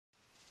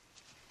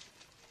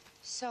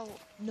So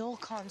Noel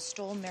Kahn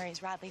stole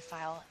Mary's Radley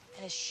file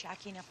and is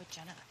shacking up with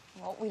Jenna.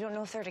 Well, we don't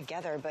know if they're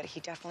together, but he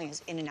definitely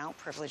has in and out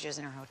privileges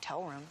in her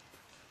hotel room.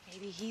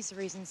 Maybe he's the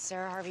reason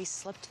Sarah Harvey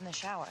slipped in the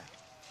shower.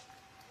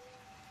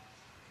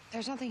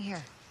 There's nothing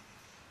here.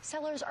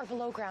 Cellars are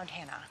below ground,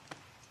 Hannah.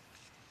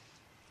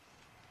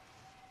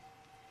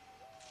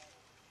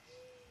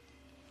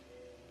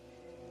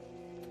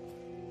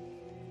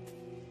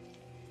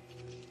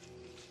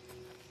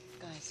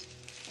 Guys.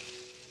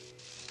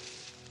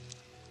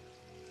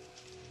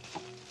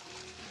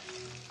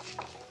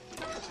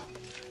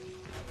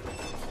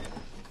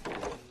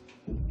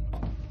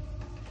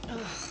 Ugh,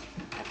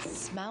 that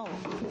smell.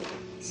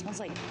 It smells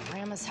like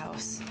Grandma's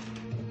house.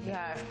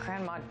 Yeah, if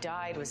Grandma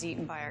died, was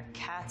eaten by our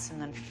cats,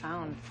 and then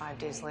found 5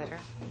 days later.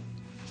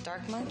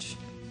 Dark much?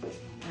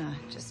 Yeah,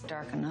 just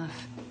dark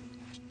enough.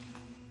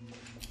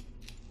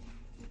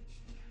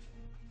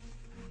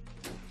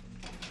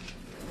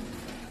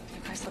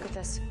 Guys, look at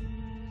this.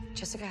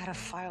 Jessica had a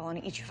file on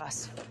each of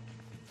us.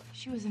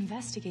 She was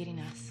investigating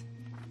us.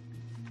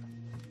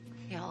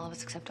 Yeah, all of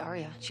us except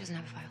Aria. She doesn't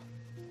have a file.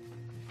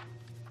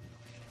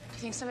 Do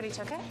you think somebody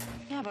took it?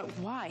 Yeah, but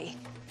why?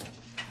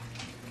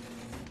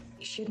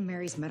 She had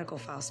Mary's medical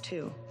files,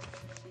 too.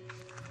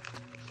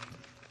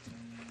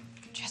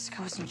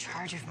 Jessica was in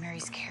charge of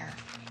Mary's care.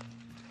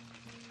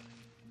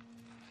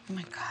 Oh,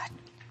 my God.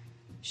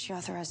 She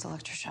authorized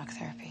electroshock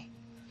therapy.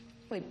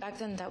 Wait, back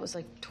then that was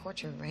like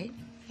torture, right?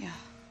 Yeah.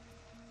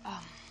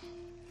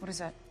 What is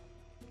that?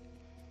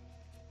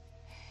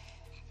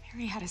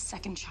 Mary had a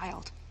second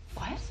child.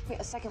 What? Wait,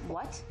 a second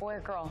what? Boy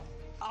or girl?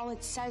 All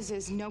it says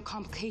is no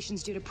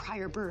complications due to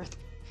prior birth.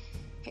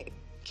 Hey,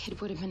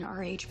 kid would have been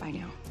our age by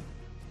now.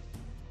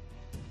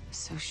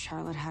 So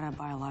Charlotte had a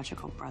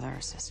biological brother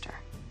or sister.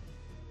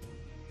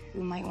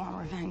 Who might want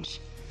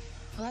revenge?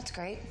 Well, that's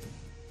great.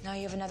 Now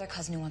you have another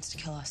cousin who wants to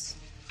kill us.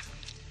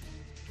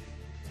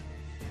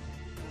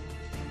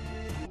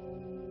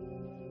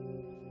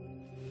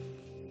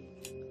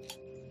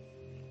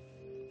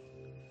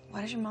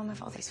 Why does your mom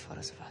have all these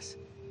photos of us?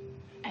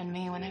 And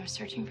me when I was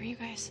searching for you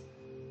guys.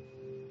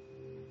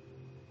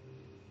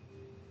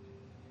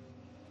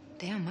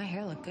 Damn, my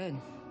hair looked good.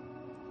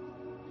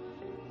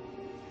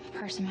 The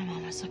person my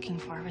mom was looking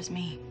for was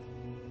me.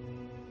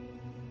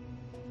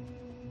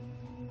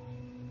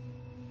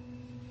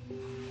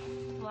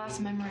 The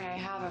last memory I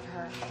have of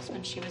her was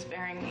when she was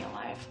burying me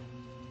alive.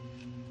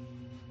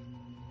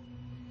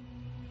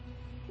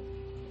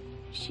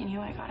 She knew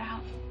I got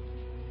out.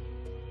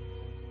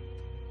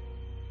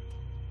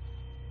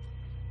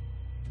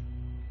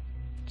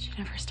 She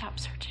never stopped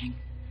searching.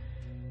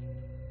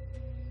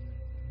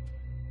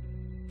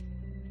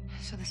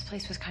 So this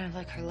place was kind of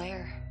like her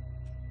lair.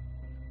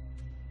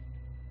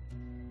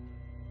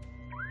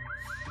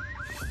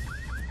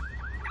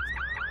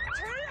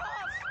 Turn it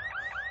off!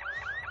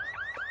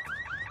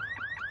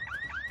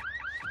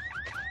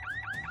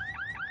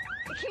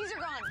 The keys are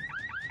gone.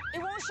 It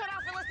won't shut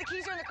off unless the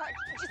keys are in the car.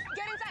 Just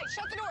get inside.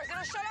 Shut the doors.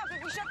 It'll shut off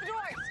if we shut the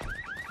doors.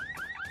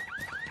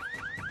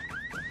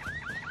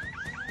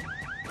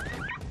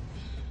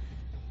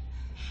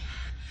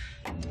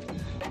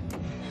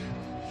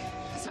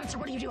 Spencer,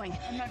 what are you doing?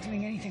 I'm not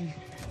doing anything.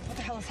 What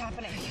the hell is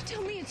happening? You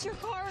tell me it's your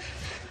car.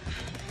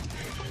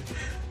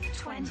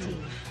 20,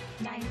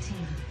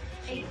 19,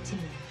 18,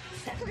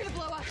 We're gonna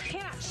blow up.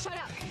 Hannah, shut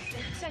up.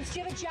 Spence, do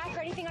you have a jack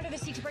or anything under the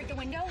seat to break the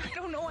window? I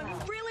don't know. I'm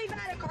really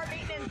bad at car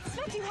maintenance.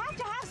 Spence, you have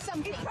to have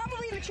something. It's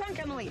probably in the trunk,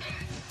 Emily.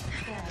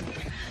 7,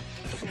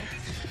 6,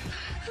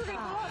 We're gonna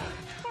blow up.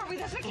 Are we?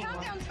 That's what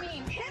countdowns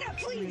mean. Hannah,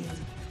 please.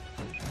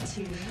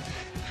 2,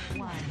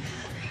 1.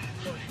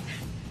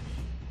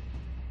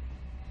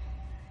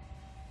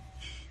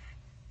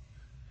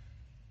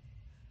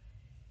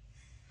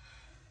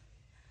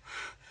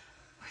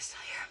 We're still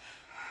here.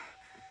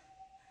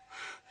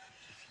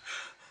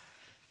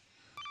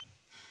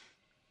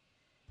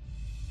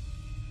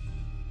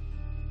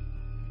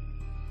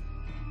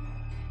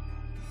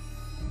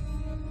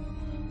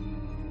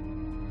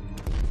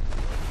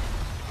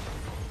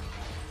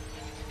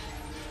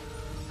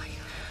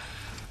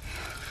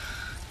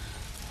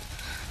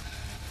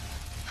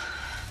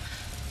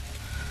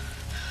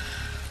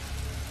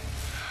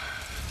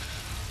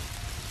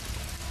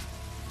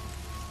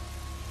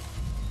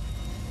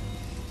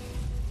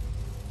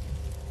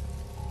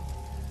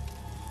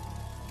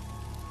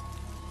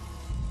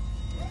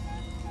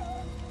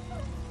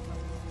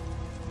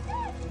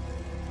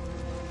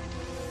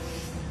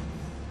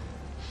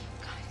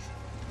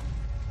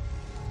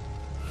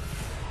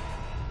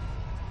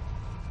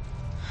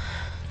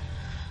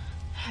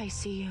 I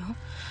see you.